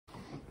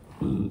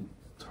Sorry.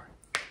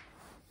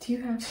 Do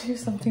you have to do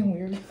something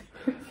weird?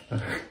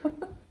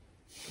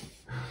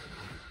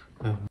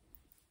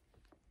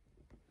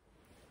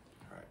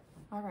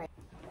 All right.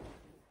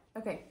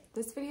 Okay,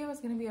 this video is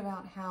going to be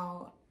about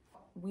how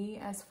we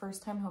as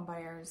first-time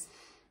homebuyers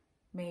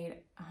made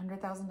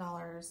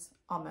 $100,000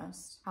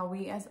 almost. How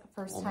we as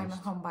first-time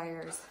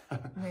homebuyers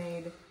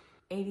made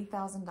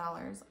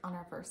 $80,000 on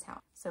our first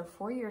house. So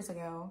 4 years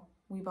ago,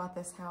 we bought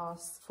this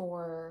house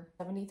for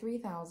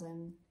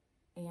 $73,000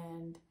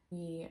 and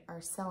we are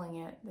selling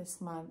it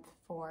this month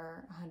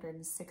for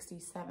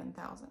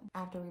 $167,000.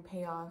 After we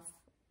pay off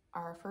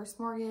our first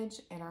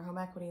mortgage and our home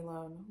equity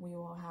loan, we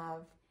will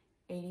have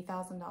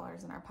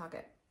 $80,000 in our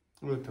pocket.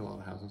 We looked at a lot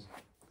of houses.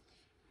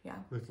 Yeah.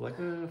 We looked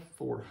at like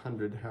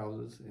 400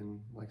 houses in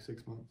like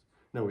 6 months.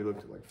 No, we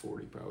looked at like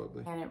 40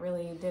 probably. And it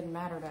really didn't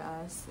matter to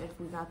us if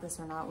we got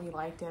this or not. We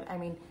liked it. I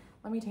mean,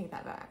 let me take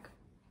that back.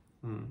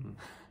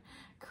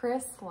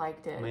 Chris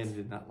liked it. Amanda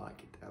did not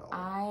like it at all.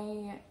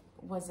 I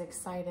was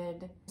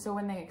excited. So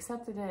when they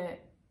accepted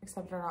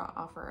our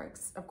offer,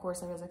 of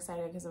course I was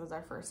excited because it was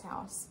our first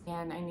house.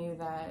 And I knew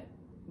that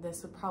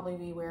this would probably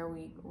be where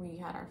we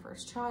had our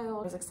first child.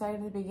 I was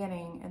excited at the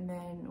beginning, and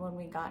then when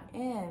we got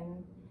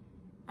in,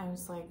 I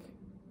was like,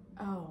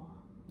 oh.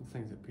 This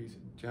thing's a piece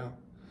of junk.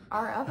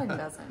 Our oven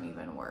doesn't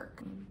even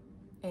work.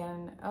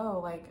 And oh,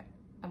 like,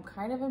 I'm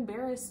kind of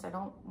embarrassed. I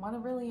don't want to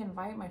really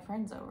invite my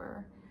friends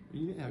over.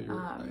 You didn't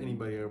have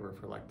anybody over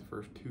for like the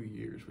first 2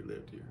 years we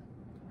lived here.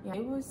 Yeah,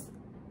 it was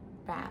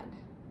bad,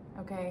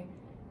 okay?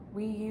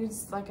 We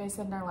used, like I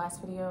said in our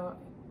last video,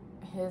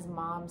 his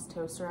mom's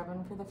toaster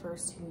oven for the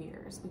first 2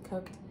 years. We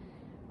cooked,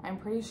 I'm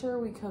pretty sure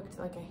we cooked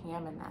like a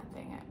ham in that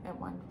thing at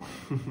one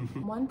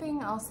point. One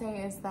thing I'll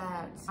say is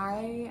that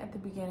I, at the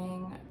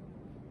beginning,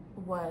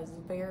 was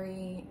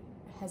very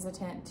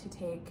hesitant to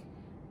take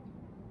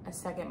a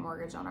second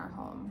mortgage on our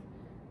home.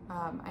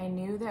 I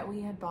knew that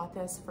we had bought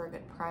this for a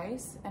good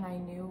price, and I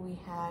knew we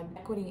had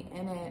equity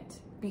in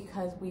it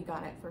because we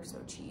got it for so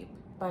cheap.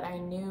 But I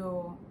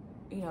knew,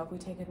 you know, if we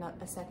take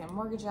a second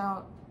mortgage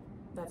out,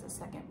 that's a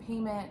second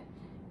payment,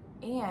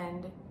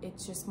 and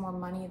it's just more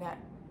money that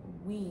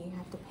we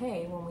have to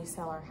pay when we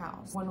sell our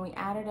house. When we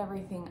added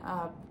everything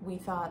up, we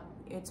thought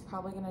it's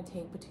probably going to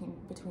take between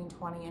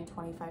 $20,000 and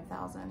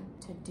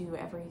 $25,000 to do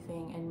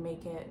everything and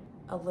make it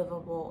a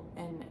livable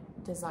and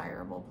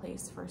desirable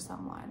place for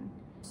someone.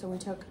 So we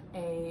took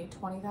a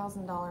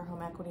 $20,000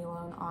 home equity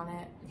loan on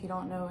it. If you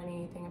don't know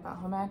anything about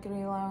home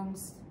equity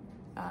loans,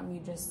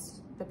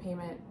 the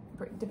payment,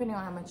 depending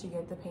on how much you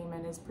get, the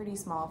payment is pretty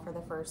small for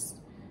the first,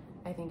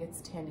 I think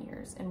it's 10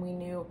 years. And we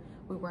knew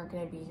we weren't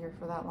going to be here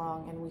for that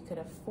long, and we could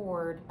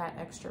afford that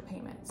extra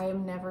payment. I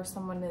am never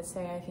someone to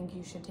say I think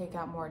you should take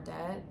out more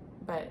debt,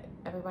 but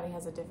everybody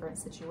has a different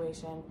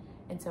situation,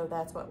 and so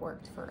that's what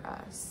worked for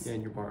us. Yeah,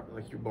 and you're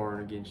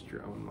borrowing against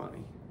your own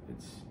money.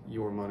 It's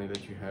your money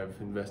that you have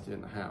invested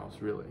in the house,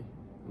 really.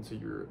 And so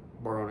you're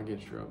borrowing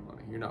against your own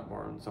money. You're not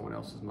borrowing someone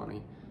else's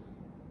money.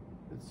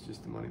 It's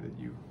just the money that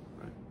you,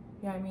 right?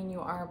 Yeah, I mean, you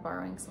are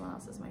borrowing someone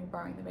else's money,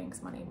 borrowing the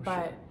bank's money,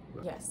 Well,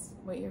 but yes,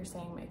 what you're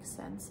saying makes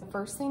sense. The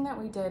first thing that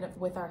we did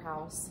with our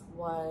house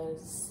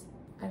was,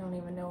 I don't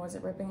even know, was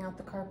it ripping out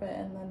the carpet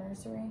in the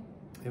nursery?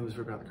 It was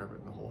ripping out the carpet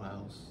in the whole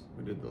house.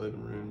 We did the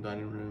living room,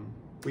 dining room.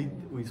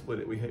 We split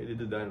it. We did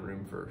the dining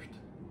room first,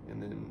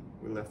 and then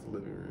we left the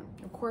living room.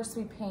 Of course,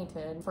 we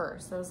painted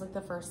first. That was like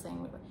the first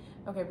thing.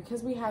 Okay,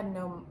 because we had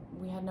no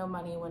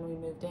money when we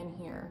moved in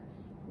here.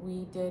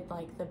 We did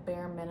like the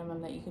bare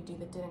minimum that you could do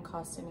that didn't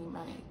cost any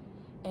money.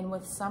 And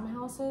with some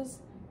houses,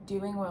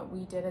 doing what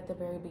we did at the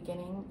very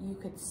beginning, you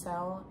could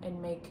sell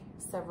and make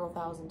several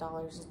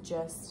 $1,000s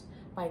just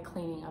by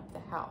cleaning up the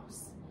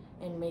house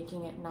and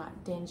making it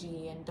not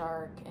dingy and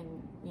dark,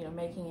 and, you know,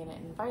 making it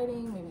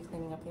inviting, maybe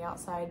cleaning up the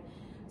outside.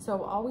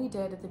 So all we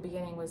did at the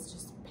beginning was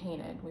just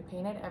painted. We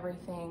painted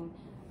everything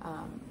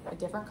a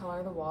different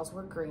color. The walls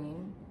were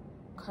green.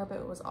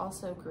 Carpet was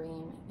also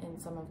green in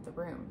some of the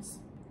rooms.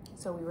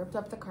 So we ripped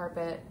up the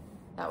carpet.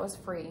 That was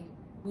free.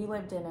 We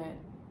lived in it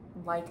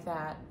like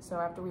that. So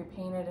after we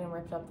painted and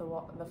ripped up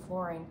the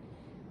flooring,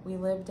 we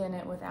lived in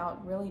it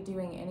without really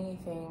doing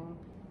anything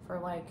for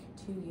like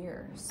 2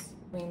 years.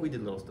 I mean, we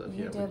did little stuff.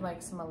 You did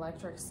like some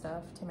electric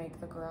stuff to make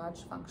the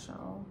garage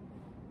functional,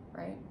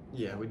 right?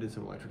 Yeah, we did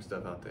some electric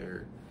stuff out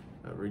there.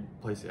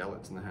 Replace the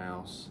outlets in the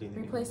house.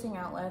 Replacing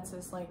outlets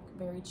is like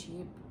very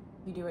cheap.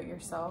 You do it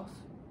yourself.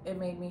 It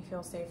made me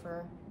feel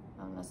safer.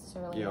 I don't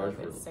necessarily know if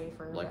it's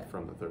safer. Like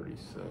from the 30s,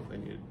 so they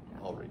needed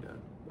all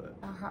redone. But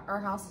our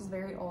house is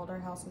very old. Our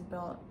house was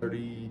built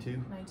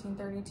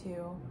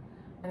 1932,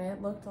 and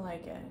it looked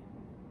like it.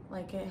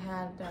 Like it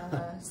had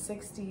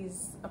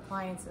 60s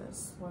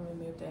appliances when we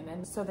moved in.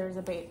 And so there's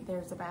a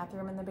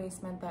bathroom in the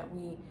basement that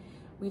we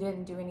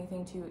didn't do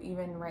anything to.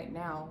 Even right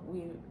now,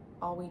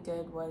 all we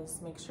did was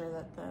make sure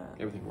that the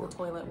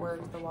toilet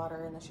worked, the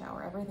water in the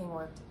shower, everything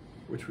worked.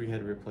 Which we had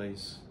to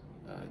replace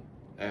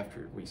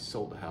after we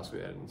sold the house. We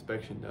had an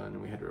inspection done,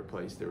 and we had to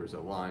replace. There was a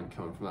line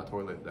coming from that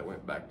toilet that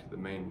went back to the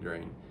main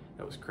drain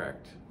that was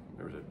cracked.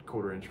 There was a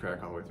 1/4 inch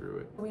crack all the way through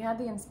it. We had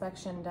the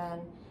inspection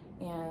done,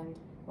 And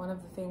one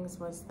of the things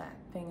was that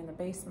thing in the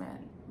basement.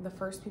 The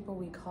first people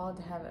we called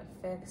to have it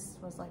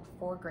fixed was like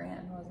 $4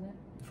 grand, wasn't it?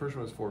 The first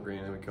one was $4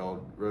 grand, and we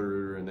called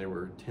Roto-Rooter, and they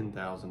were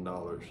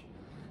 $10,000. And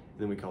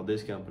then we called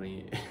this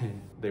company, and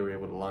they were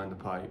able to line the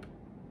pipe.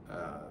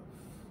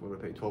 What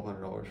did we pay?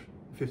 $1,200,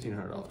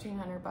 $1,500.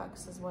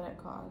 $1,500 is what it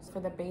cost for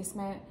the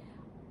basement.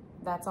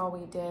 That's all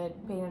we did.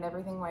 Painted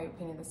everything white.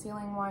 Painted the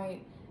ceiling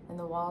white and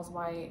the walls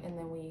white, and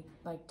then we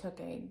like took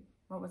a,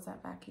 what was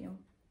that vacuum?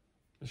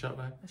 A shop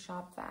vac? A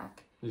shop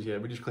vac. Yeah,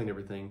 we just cleaned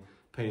everything,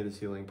 painted the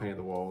ceiling, painted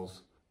the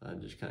walls,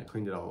 just kind of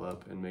cleaned it all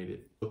up and made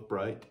it look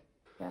bright.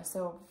 Yeah,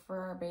 so for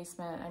our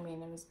basement, I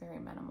mean, it was very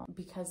minimal.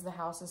 Because the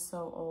house is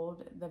so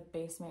old, the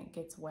basement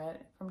gets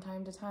wet from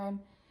time to time.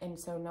 And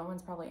so no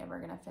one's probably ever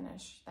gonna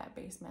finish that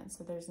basement.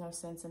 So there's no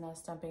sense in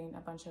us dumping a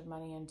bunch of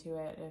money into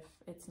it if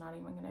it's not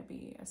even gonna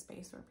be a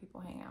space where people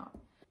hang out.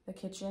 The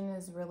kitchen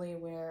is really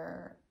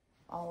where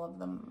all of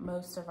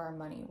most of our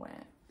money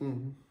went.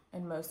 Mm-hmm.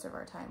 And most of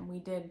our time. We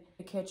did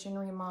the kitchen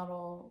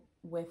remodel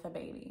with a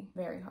baby.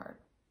 Very hard.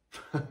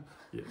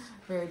 Yes.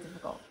 Very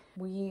difficult.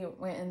 We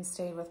went and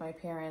stayed with my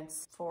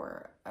parents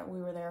for,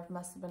 we were there,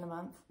 must have been a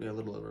month. Yeah, a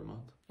little over a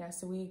month. Yeah,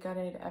 so we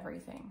gutted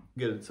everything.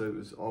 Good, so it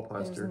was all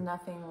plaster. There's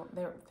nothing,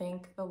 there.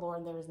 Thank the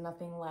Lord, there was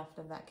nothing left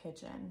of that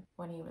kitchen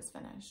when he was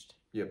finished.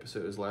 Yep, so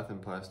it was lath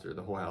and plaster.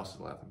 The whole house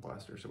is lath and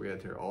plaster. So we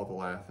had to tear all the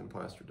lath and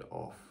plaster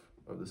off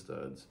of the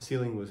studs.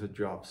 Ceiling was a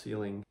drop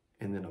ceiling,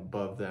 and then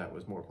above that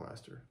was more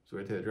plaster. So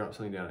we had to tear the drop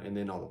ceiling down and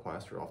then all the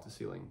plaster off the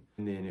ceiling.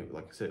 And then, it,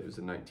 like I said, it was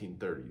the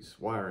 1930s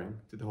wiring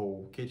through the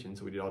whole kitchen.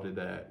 So we did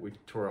that. We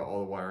tore out all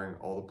the wiring,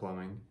 all the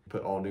plumbing,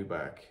 put all new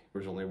back. There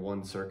was only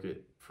one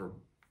circuit for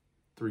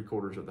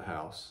 3/4 of the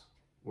house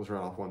was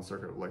run off one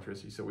circuit of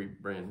electricity. So we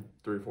ran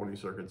 3 or 4 new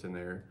circuits in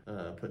there,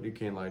 put new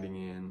can lighting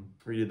in,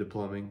 redid the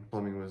plumbing.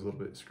 Plumbing was a little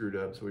bit screwed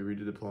up, so we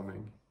redid the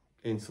plumbing.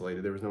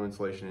 Insulated, there was no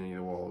insulation in any of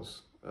the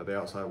walls, the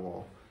outside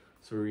wall.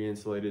 So we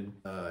re-insulated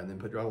and then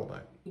put drywall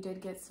back. We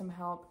did get some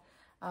help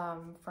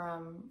from,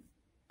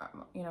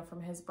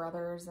 from his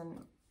brothers and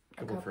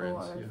a couple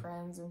other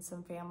friends and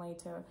some family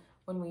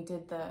when we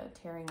did the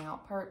tearing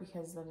out part,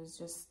 because that is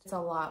just, it's a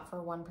lot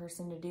for one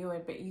person to do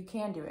it, but you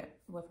can do it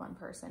with one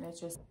person. It's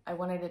just, I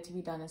wanted it to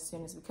be done as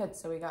soon as we could,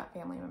 so we got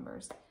family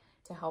members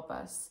to help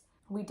us.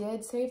 We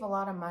did save a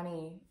lot of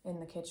money in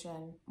the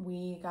kitchen.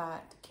 We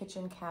got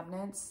kitchen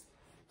cabinets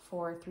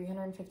for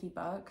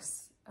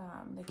 $350.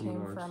 They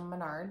came from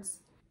Menards.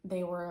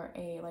 They were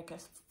like a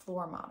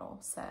floor model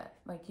set.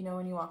 Like,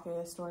 when you walk through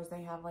the stores,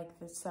 they have like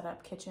the set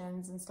up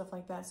kitchens and stuff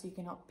like that, so you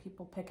can help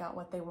people pick out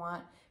what they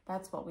want.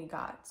 That's what we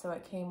got. So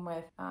it came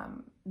with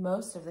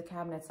most of the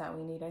cabinets that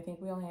we need. I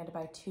think we only had to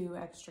buy 2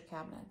 extra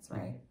cabinets,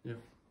 right? Mm-hmm. Yeah.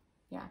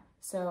 Yeah.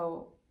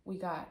 So we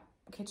got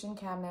kitchen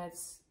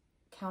cabinets,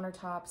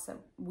 countertops that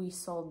we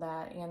sold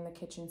that, and the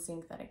kitchen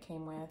sink that it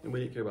came with. And we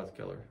didn't care about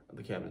the color of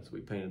the cabinets.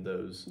 We painted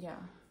those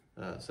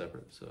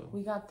separate. So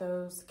we got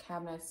those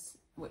cabinets.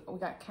 We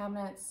got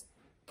cabinets,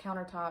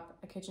 countertop,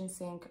 a kitchen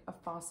sink, a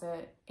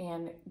faucet,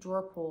 and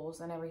drawer pulls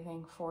and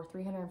everything for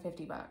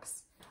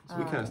 $350. So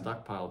we kind of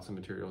stockpiled some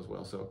material as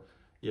well. So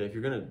yeah, if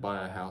you're gonna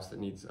buy a house that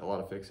needs a lot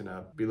of fixing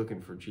up, be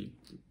looking for cheap,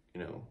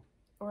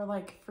 or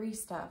like free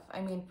stuff.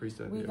 I mean, free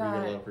stuff. We got a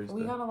lot of free stuff.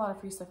 We got a lot of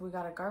free stuff. We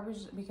got a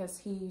garbage, because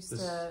he used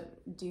to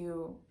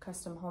do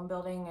custom home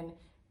building and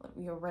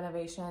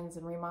renovations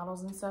and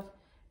remodels and stuff.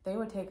 They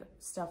would take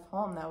stuff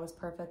home that was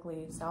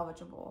perfectly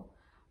salvageable.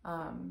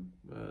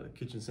 The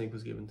kitchen sink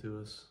was given to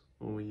us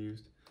when we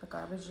used. The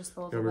garbage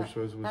disposal.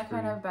 That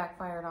kind of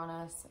backfired on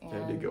us, and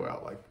it did go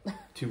out like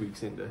 2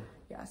 weeks into.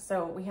 Yeah,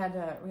 so we had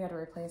to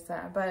replace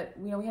that, but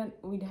we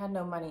had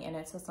no money in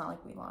it, so it's not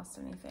like we lost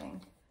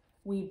anything.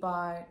 We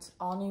bought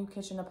all new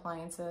kitchen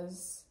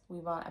appliances. We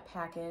bought a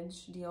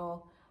package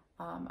deal.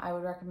 I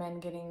would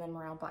recommend getting them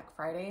around Black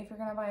Friday if you're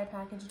gonna buy a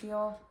package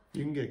deal.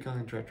 You can get a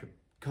contractor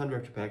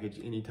package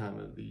any time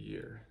of the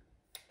year.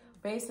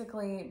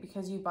 Basically,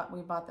 because we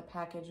bought the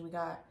package, we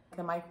got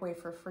the microwave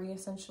for free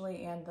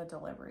essentially, and the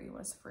delivery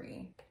was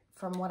free.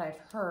 From what I've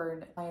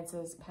heard,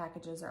 appliances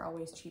packages are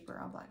always cheaper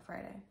on Black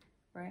Friday,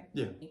 right?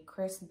 Yeah.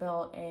 Chris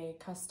built a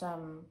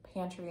custom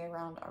pantry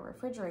around our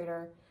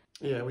refrigerator.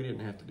 Yeah, we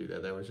didn't have to do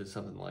that. That was just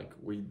something like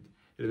it'd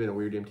have been a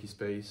weird empty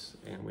space,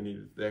 and we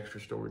needed the extra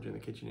storage in the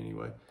kitchen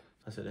anyway.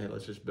 I said, hey,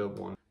 let's just build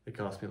one. It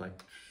cost me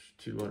like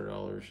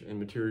 $200 in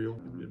material.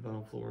 We did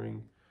vinyl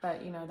flooring.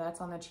 But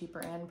that's on the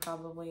cheaper end,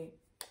 probably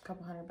a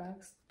couple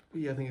 $100.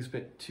 Yeah, I think we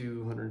spent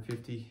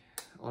 $250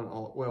 on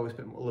all. Well, we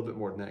spent a little bit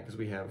more than that because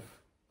we have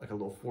like a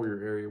little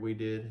foyer area we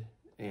did,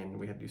 and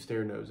we had to do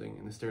stair nosing,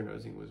 and the stair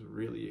nosing was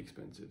really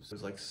expensive. So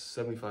it was like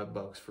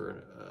 $75 for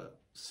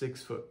a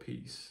 6-foot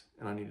piece,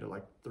 and I needed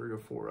like 3 or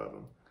 4 of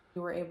them.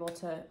 We were able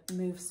to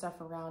move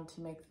stuff around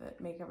to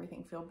make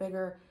everything feel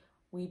bigger.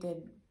 We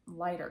did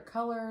lighter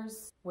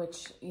colors,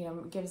 which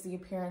gives the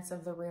appearance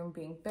of the room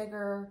being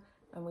bigger,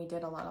 and we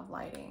did a lot of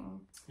lighting.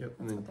 Yep,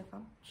 That's what they're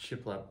called.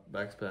 Shiplap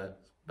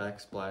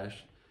backsplash.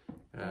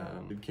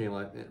 Did can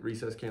light,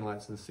 recessed can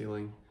lights in the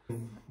ceiling.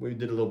 We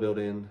did a little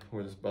built-in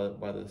where it's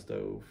by the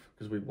stove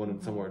because we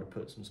wanted somewhere to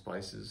put some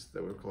spices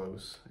that were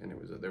close, and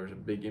there was a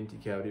big empty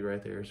cavity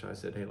right there. So I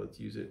said, hey, let's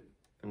use it,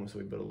 and so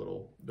we put a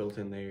little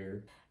built-in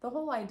there. The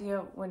whole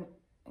idea, when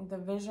the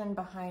vision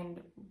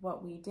behind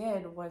what we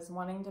did, was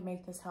wanting to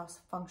make this house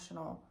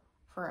functional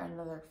for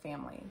another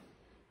family,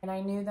 and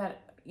I knew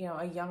that, you know,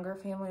 a younger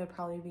family would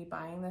probably be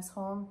buying this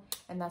home,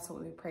 and that's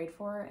what we prayed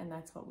for, and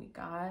that's what we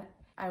got.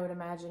 I would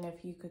imagine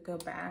if you could go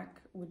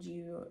back, would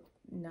you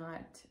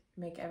not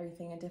make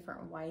everything a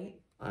different white?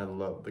 I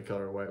love the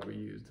color white we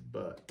used,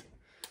 but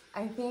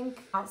I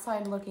think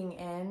outside looking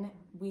in,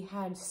 we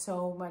had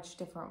so much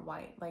different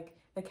white. Like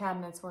the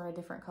cabinets were a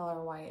different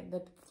color white,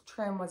 the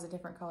trim was a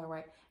different color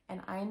white,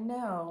 and I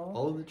know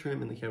all of the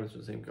trim in the cabinets are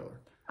the same color.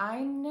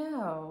 I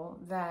know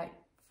that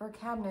for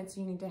cabinets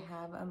you need to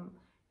have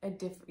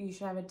you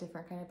should have a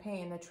different kind of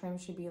paint, and the trim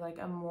should be like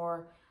a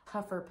more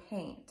tougher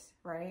paint,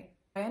 right?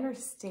 I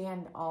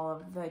understand all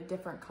of the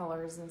different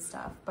colors and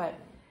stuff, but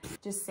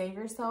just save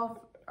yourself.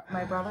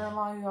 My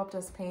brother-in-law who helped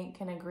us paint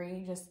can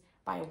agree, just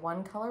buy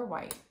one color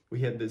white.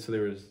 We had this, so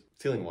there was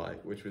ceiling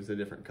white, which was a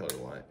different color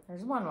white.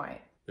 There's one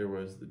white. There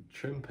was the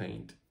trim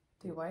paint.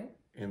 Two white?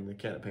 And the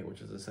cabinet paint,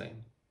 which is the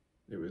same.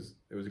 It was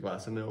a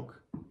glass of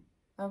milk.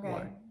 Okay.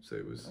 White. So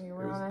it was. We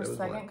were on our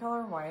second white.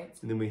 Color white.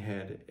 And then we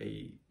had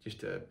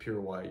just a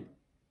pure white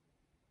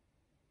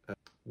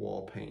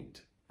wall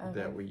paint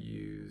that we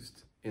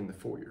used in the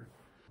foyer.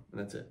 And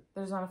that's it.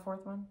 There's not a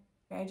fourth one?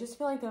 I just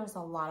feel like there was a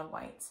lot of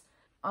whites.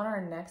 On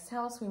our next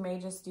house, we may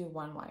just do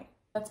one white.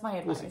 That's my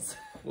advice.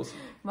 We'll see.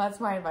 That's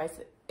my advice.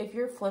 If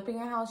you're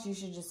flipping a house, you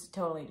should just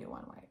totally do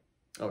one white.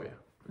 Oh, yeah.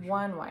 Sure.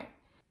 One white.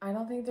 I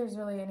don't think there's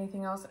really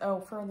anything else. Oh,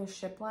 for the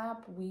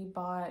shiplap, we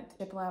bought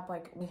shiplap,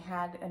 like we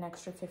had an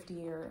extra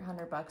 50 or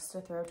 100 bucks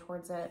to throw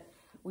towards it.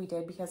 We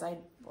did because I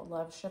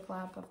love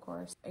shiplap, of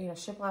course. You know,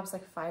 shiplap's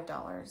like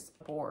 $5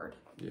 a board.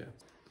 Yeah.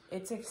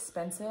 It's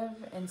expensive,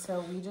 and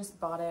so we just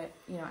bought it,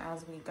 you know,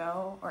 as we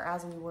go, or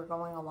as we were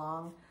going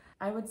along.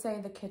 I would say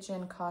the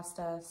kitchen cost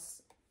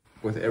us...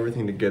 With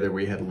everything together,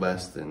 we had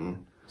less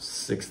than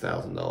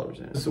 $6,000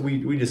 in it. So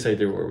we just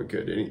saved everywhere we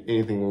could.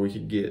 Anything where we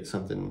could get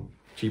something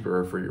cheaper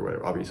or free or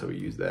whatever, obviously we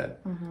use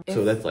that.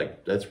 So that's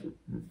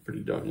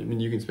pretty darn... I mean,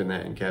 you can spend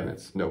that in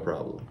cabinets, no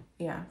problem.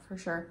 Yeah, for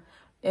sure.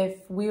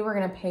 If we were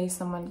going to pay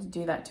someone to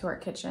do that to our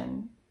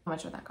kitchen... How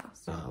much would that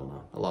cost? I don't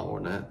know. A lot more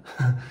than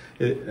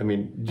that. I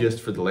mean, just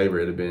for the labor,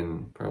 it'd have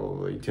been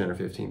probably $10,000 or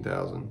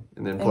 $15,000,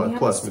 and then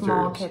plus a materials.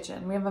 Small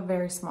kitchen. We have a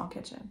very small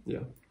kitchen.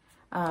 Yeah.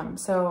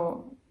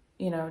 So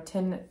you know,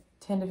 10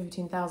 to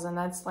 15,000.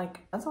 That's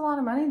a lot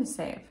of money to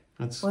save.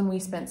 When we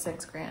spent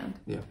 $6,000.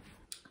 Yeah.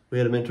 We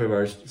had a mentor of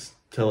ours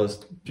tell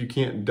us, if you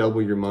can't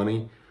double your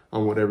money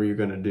on whatever you're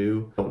going to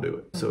do, don't do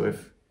it. So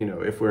if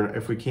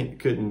we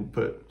couldn't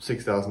put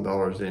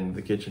 $6,000 in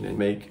the kitchen and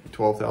make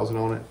 $12,000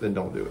 on it, then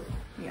don't do it.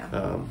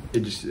 Yeah.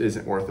 It just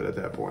isn't worth it at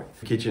that point.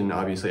 The kitchen,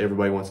 obviously,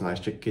 everybody wants a nice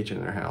kitchen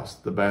in their house.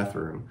 The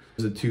bathroom,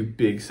 those are the two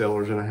big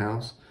sellers in a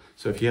house.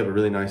 So if you have a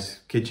really nice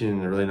kitchen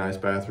and a really nice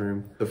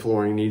bathroom, the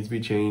flooring needs to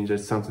be changed.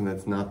 That's something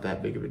that's not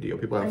that big of a deal.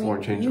 People have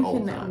flooring changed all the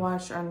time. You can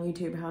watch on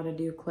YouTube how to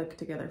do click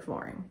together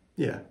flooring.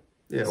 Yeah.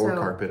 Yeah, or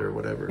carpet or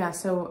whatever. Yeah,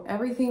 so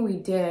everything we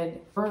did,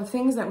 or the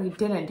things that we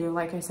didn't do,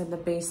 like I said, the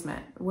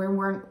basement, we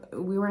were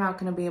not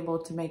going to be able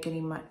to make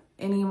any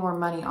more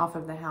money off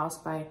of the house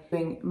by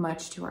doing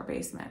much to our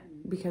basement,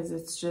 because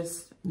it's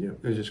just... Yeah,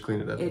 it just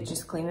cleaned it up. It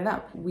just cleaned it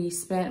up. We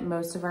spent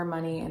most of our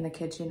money in the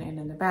kitchen and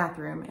in the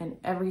bathroom, and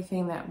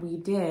everything that we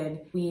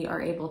did, we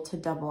are able to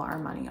double our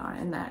money on,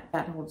 and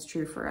that holds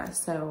true for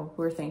us. So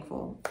we're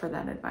thankful for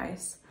that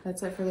advice.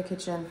 That's it for the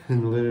kitchen.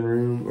 In the living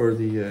room or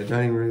the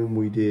dining room,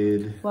 we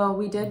did... Well,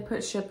 we did put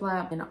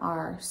shiplap in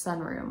our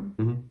sunroom.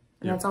 And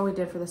that's all we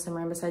did for the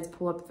sunroom, besides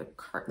pull up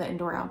the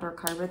indoor-outdoor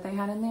carpet they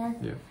had in there.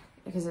 Yeah.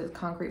 Because it's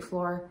concrete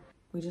floor.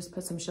 We just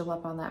put some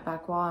shiplap on that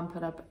back wall and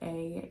put up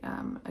a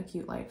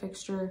cute light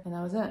fixture, and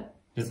that was it.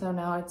 Yep. So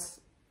now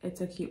it's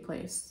a cute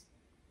place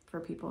for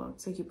people.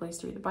 It's a cute place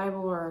to read the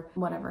Bible or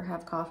whatever,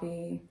 have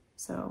coffee.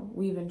 So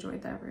we've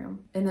enjoyed that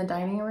room. In the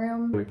dining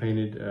room, we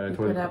painted,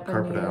 tore the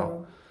carpet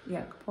out.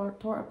 Yeah,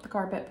 tore up the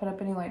carpet, put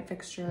up any light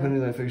fixture. Put any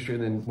light fixture,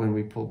 and then when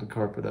we pulled the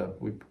carpet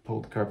up, we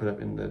pulled the carpet up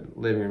in the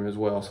living room as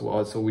well.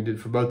 So we did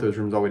for both those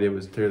rooms, all we did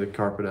was tear the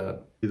carpet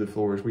up, do the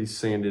floors. We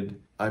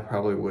sanded. I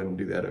probably wouldn't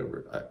do that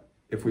over.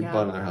 If we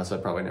bought another house,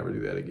 I'd probably never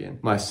do that again.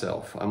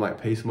 Myself, I might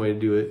pay somebody to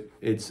do it.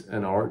 It's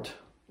an art,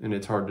 and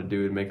it's hard to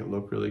do and make it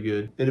look really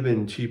good. It'd have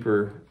been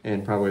cheaper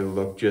and probably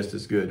look just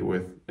as good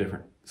with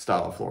different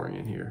style of flooring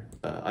in here.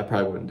 I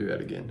probably wouldn't do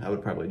that again. I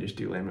would probably just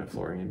do laminate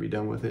flooring and be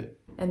done with it.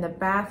 In the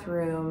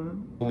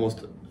bathroom,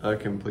 almost a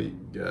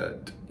complete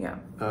gut. Yeah.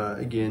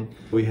 Again,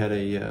 we had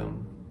a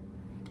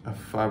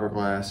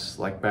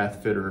fiberglass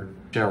bath fitter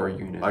shower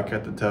unit. I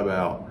cut the tub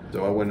out,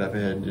 so I went up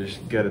ahead and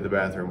just gutted the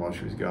bathroom while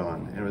she was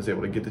gone, and was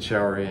able to get the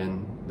shower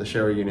in, the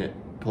shower unit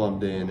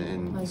plumbed in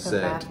and set,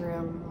 the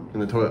bathroom,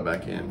 and the toilet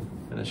back in,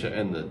 and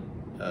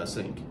the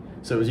sink.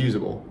 So it was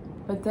usable.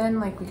 But then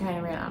like we kind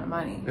of ran out of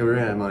money. And we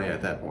ran out of money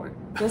at that point.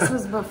 This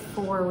was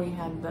before we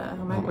had the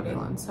home equity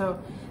loan. So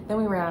then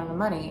we ran out of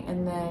money,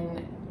 and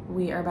then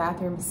our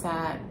bathroom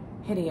sat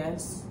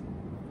hideous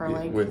for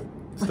like with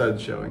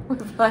studs showing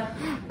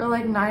for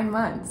like 9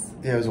 months.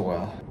 Yeah, it was a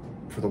while.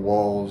 For the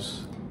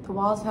walls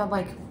had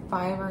like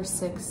 5 or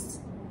 6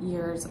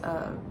 years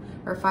of,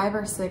 or 5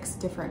 or 6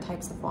 different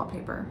types of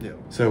wallpaper. Yeah.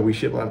 So we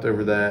shiplapped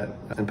over that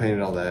and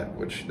painted all that,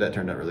 which that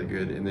turned out really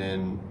good. And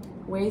then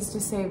ways to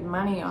save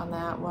money on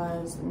that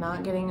was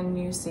not getting a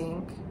new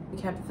sink.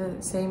 We kept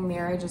the same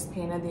mirror, just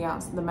painted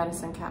the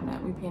medicine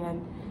cabinet. We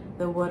painted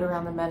the wood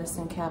around the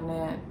medicine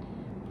cabinet.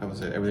 That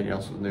was it. Everything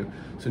else was new.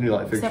 So new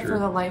light fixture. Except for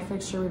the light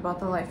fixture. We bought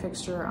the light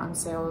fixture on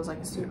sale. It was like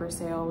a super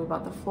sale. We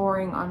bought the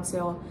flooring on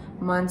sale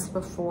months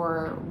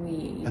before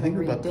we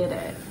redid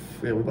it.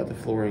 Yeah, we bought the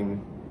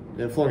flooring.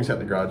 Yeah, flooring sat in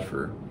the garage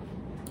for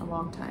a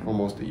long time.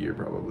 Almost a year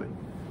probably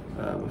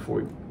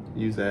before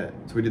we used that.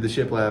 So we did the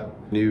shiplap,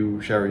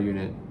 new shower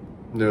unit,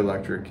 no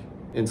electric,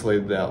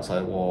 insulated the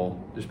outside wall,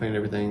 just painted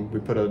everything. We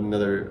put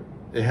another,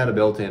 it had a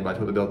built-in, but I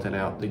took the built-in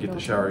out to get the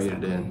shower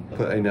unit in.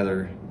 Put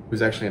another, it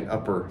was actually an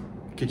upper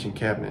kitchen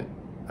cabinet.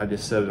 I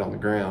just set it on the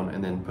ground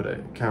and then put a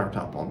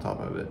countertop on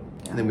top of it.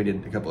 Yeah. And then we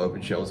did a couple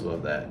open shelves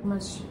above that. How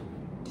much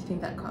do you think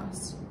that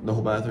cost? The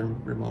whole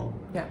bathroom remodel?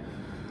 Yeah.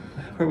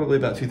 Probably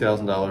about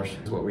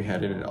 $2,000 is what we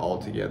had in it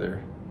all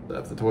together.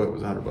 If the toilet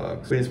was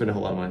 $100. We didn't spend a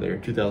whole lot of money there,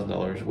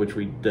 $2,000, which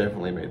we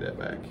definitely made that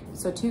back.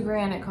 So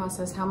 $2,000 it cost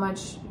us. How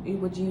much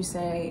would you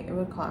say it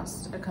would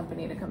cost a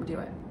company to come do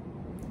it?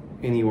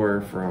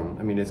 Anywhere from,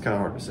 I mean, it's kind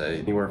of hard to say,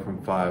 anywhere from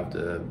 $5,000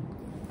 to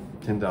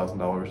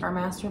 $10,000. Our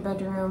master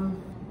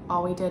bedroom,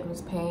 all we did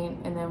was paint,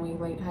 and then we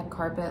had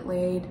carpet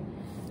laid.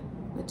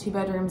 The 2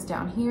 bedrooms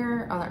down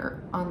here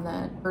on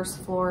the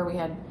first floor, we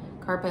had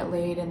carpet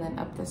laid, and then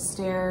up the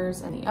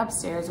stairs, and the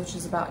upstairs, which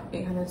is about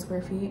 800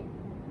 square feet.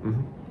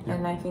 Mm-hmm. Yeah.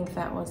 And I think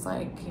that was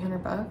like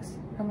 $100.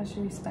 How much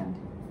did we spend?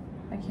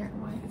 I can't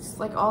remember. It's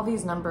like all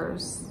these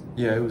numbers.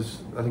 Yeah, it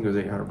was, I think it was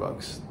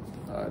 $800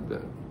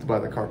 to buy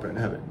the carpet and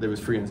have it. There was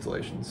free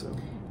installation, so.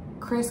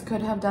 Chris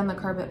could have done the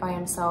carpet by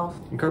himself.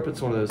 And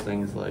carpet's one of those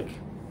things, like,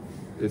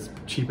 it's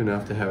cheap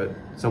enough to have it,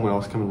 someone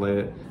else come and lay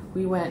it.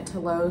 We went to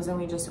Lowe's and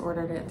we just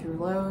ordered it through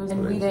Lowe's.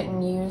 And we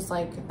didn't use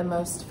like the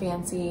most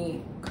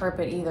fancy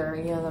carpet either,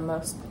 you know, the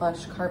most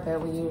plush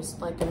carpet. We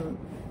used like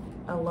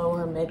a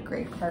lower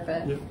mid-grade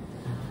carpet. Yep.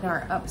 In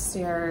our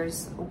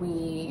upstairs,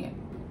 we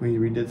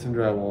redid some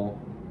drywall.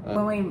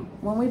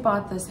 When we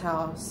bought this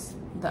house,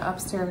 the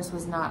upstairs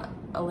was not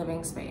a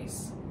living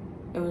space.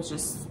 It was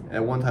just.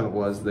 At one time it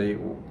was. They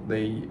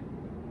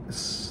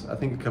I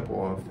think a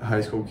couple of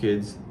high school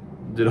kids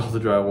did all the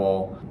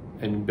drywall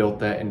and built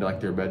that into like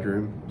their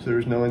bedroom. So there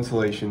was no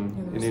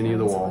insulation in any of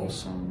the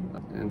walls.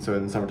 And so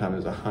in the summertime it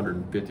was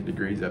 150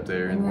 degrees up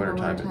there, and in the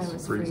wintertime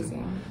it's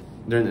freezing.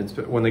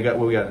 When we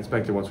got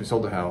inspected, once we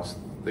sold the house,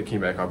 they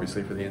came back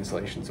obviously for the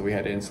insulation, so we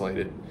had to insulate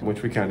it,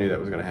 which we kind of knew that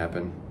was going to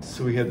happen.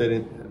 So we had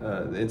that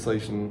the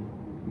insulation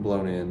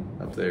blown in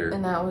up there.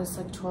 And that was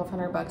like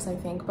 $1,200 I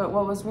think. But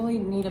what was really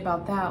neat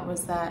about that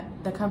was that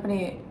the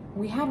company,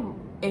 we had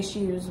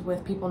issues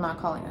with people not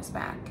calling us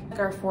back. Like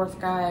our 4th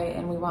guy,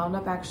 and we wound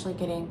up actually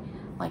getting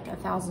like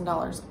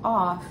 $1,000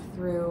 off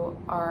through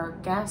our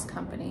gas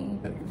company.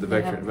 The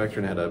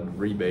Vectron had a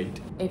rebate.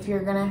 If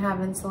you're gonna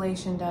have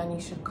insulation done, you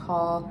should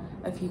call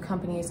a few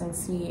companies and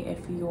see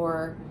if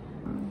the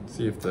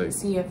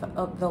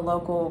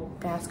local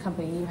gas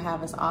company you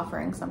have is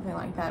offering something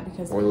like that,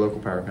 because or the local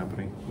power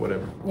company,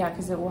 whatever. Yeah,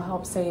 because it will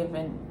help save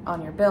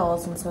on your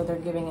bills, and so they're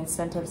giving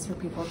incentives for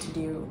people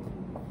to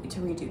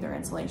redo their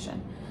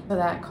insulation. So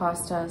that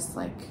cost us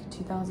like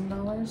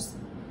 $2,000.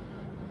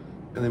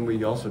 And then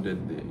we also did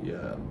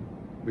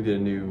we did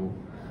a new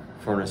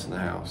furnace in the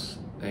house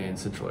and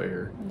central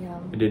air. Yeah.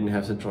 It didn't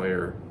have central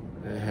air.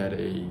 It had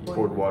a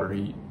poured water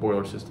heat,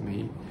 boiler system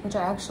heat. Which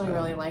I actually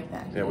really like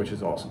that heat. Yeah, which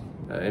is awesome.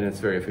 And it's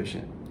very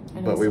efficient.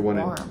 And but we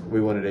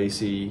wanted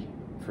AC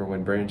for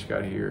when Branch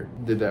got here.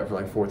 Did that for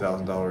like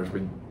 $4,000.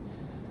 We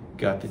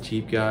got the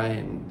cheap guy,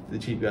 and the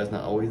cheap guy's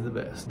not always the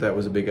best. That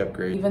was a big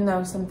upgrade. Even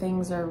though some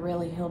things are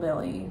really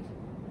hillbilly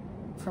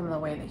from the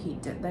way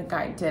that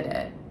guy did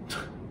it.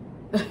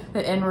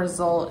 The end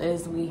result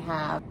is we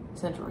have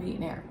central heat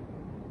and air.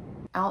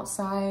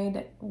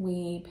 Outside,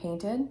 we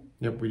painted.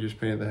 Yep, we just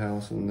painted the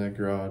house and the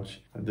garage.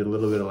 I did a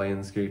little bit of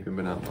landscaping,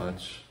 but not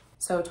much.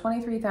 So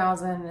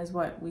 $23,000 is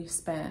what we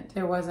spent.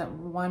 There wasn't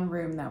one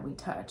room that we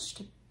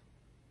touched.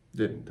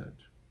 Didn't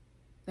touch.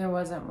 There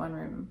wasn't one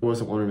room. There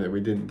wasn't one room that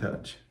we didn't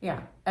touch.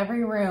 Yeah,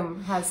 every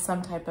room has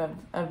some type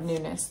of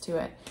newness to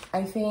it.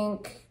 I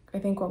think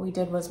what we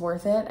did was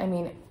worth it. I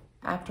mean,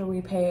 after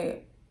we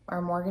pay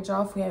our mortgage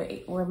off,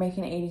 we're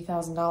making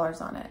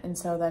 $80,000 on it, and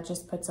so that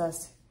just puts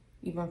us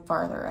even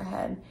farther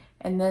ahead.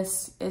 And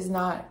this is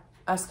not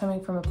us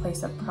coming from a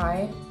place of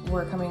pride.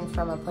 We're coming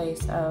from a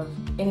place of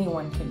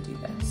anyone can do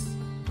this.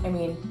 I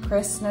mean,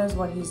 Chris knows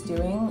what he's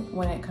doing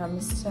when it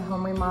comes to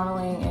home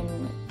remodeling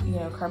and, you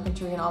know,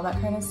 carpentry and all that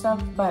kind of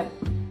stuff, but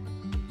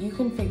you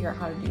can figure out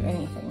how to do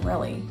anything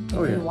really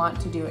if you want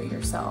to do it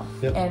yourself.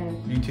 Yep.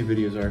 And YouTube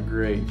videos are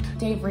great.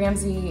 Dave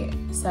Ramsey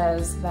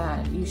says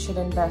that you should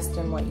invest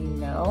in what you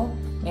know,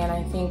 and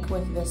I think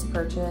with this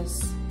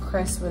purchase,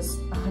 Chris was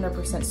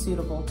 100%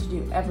 suitable to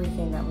do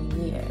everything that we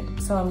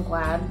needed. So I'm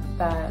glad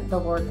that the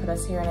Lord put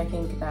us here, and I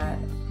think that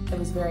it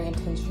was very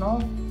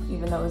intentional,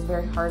 even though it was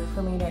very hard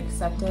for me to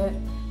accept it.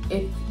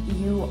 If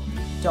you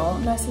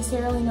don't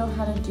necessarily know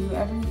how to do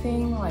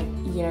everything, like,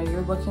 you know,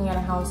 you're looking at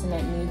a house and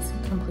it needs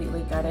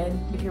completely gutted,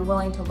 if you're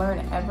willing to learn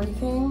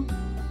everything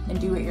and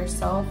do it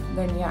yourself,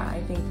 then yeah,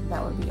 I think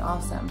that would be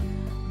awesome.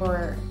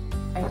 Or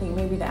I think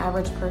maybe the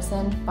average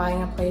person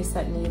buying a place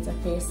that needs a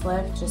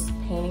facelift, just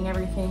painting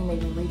everything,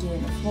 maybe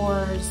redoing the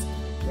floors,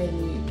 maybe,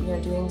 you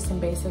know, doing some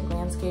basic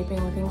landscaping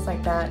and things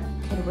like that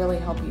could really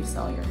help you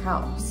sell your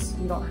house.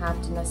 You don't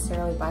have to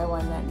necessarily buy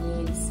one that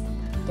needs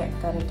get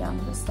gutted down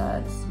to the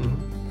studs.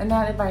 And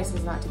that advice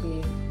is not to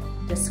be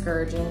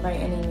discouraging by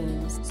any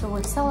means. So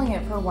we're selling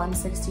it for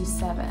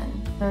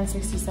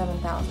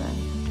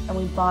 $167,000, and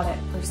we bought it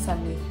for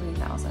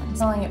 $73,000.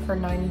 Selling it for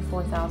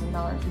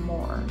 $94,000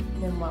 more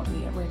than what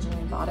we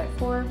originally bought it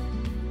for,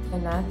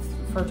 and that's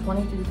for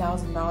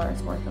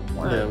 $23,000 worth of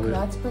work. Yeah,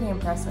 that's pretty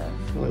impressive.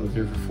 We lived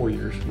here for 4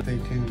 years. Stay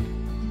tuned.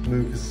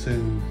 Move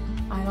soon.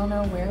 I don't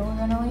know where we're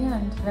gonna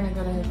land. We're gonna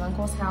go to his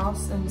uncle's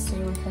house and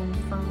stay with him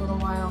for a little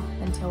while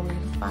until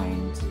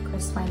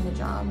Chris find the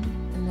job,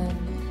 and then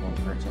we'll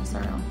purchase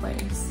our own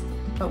place.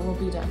 But we'll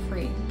be debt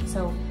free.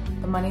 So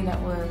the money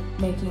that we're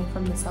making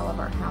from the sale of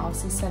our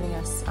house is setting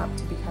us up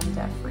to become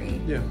debt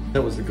free. Yeah,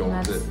 that was the goal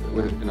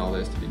in all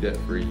this, to be debt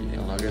free.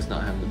 And I guess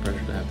not having the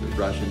pressure to have to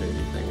rush into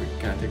anything. We can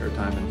kind of take our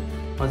time and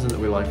find something that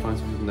we like, find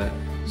something that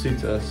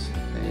suits us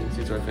and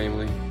suits our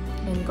family.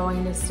 And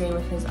going to stay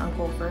with his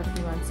uncle for a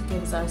few months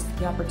gives us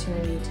the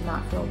opportunity to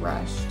not feel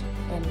rushed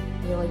and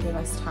really give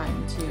us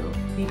time to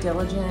be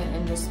diligent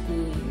and just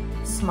be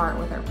smart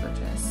with our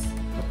purchase.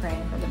 We're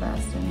praying for the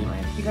best anyway.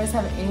 If you guys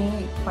have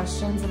any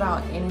questions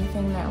about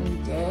anything that we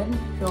did,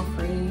 feel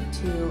free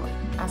to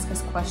ask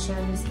us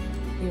questions,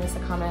 leave us a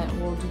comment.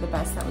 We'll do the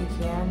best that we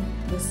can.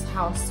 This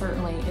house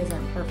certainly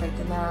isn't perfect,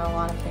 and there are a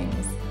lot of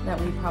things that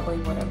we probably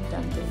would have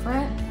done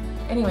different.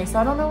 Anyway, so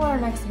I don't know what our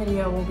next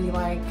video will be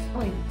like.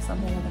 Probably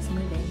something of us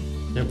moving.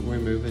 Yep, we're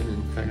moving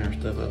and packing our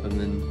stuff up and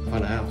then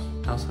find a house.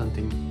 House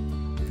hunting.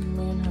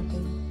 Man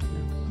hunting.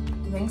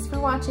 Yeah. Thanks for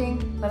watching.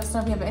 Let us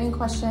know if you have any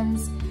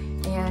questions.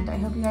 And I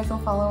hope you guys will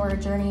follow our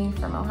journey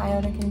from Ohio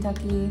to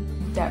Kentucky,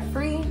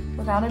 debt-free,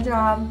 without a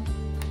job,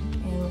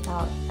 and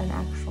without an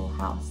actual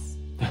house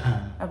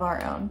of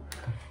our own.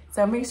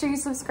 So make sure you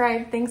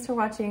subscribe. Thanks for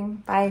watching.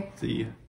 Bye. See ya.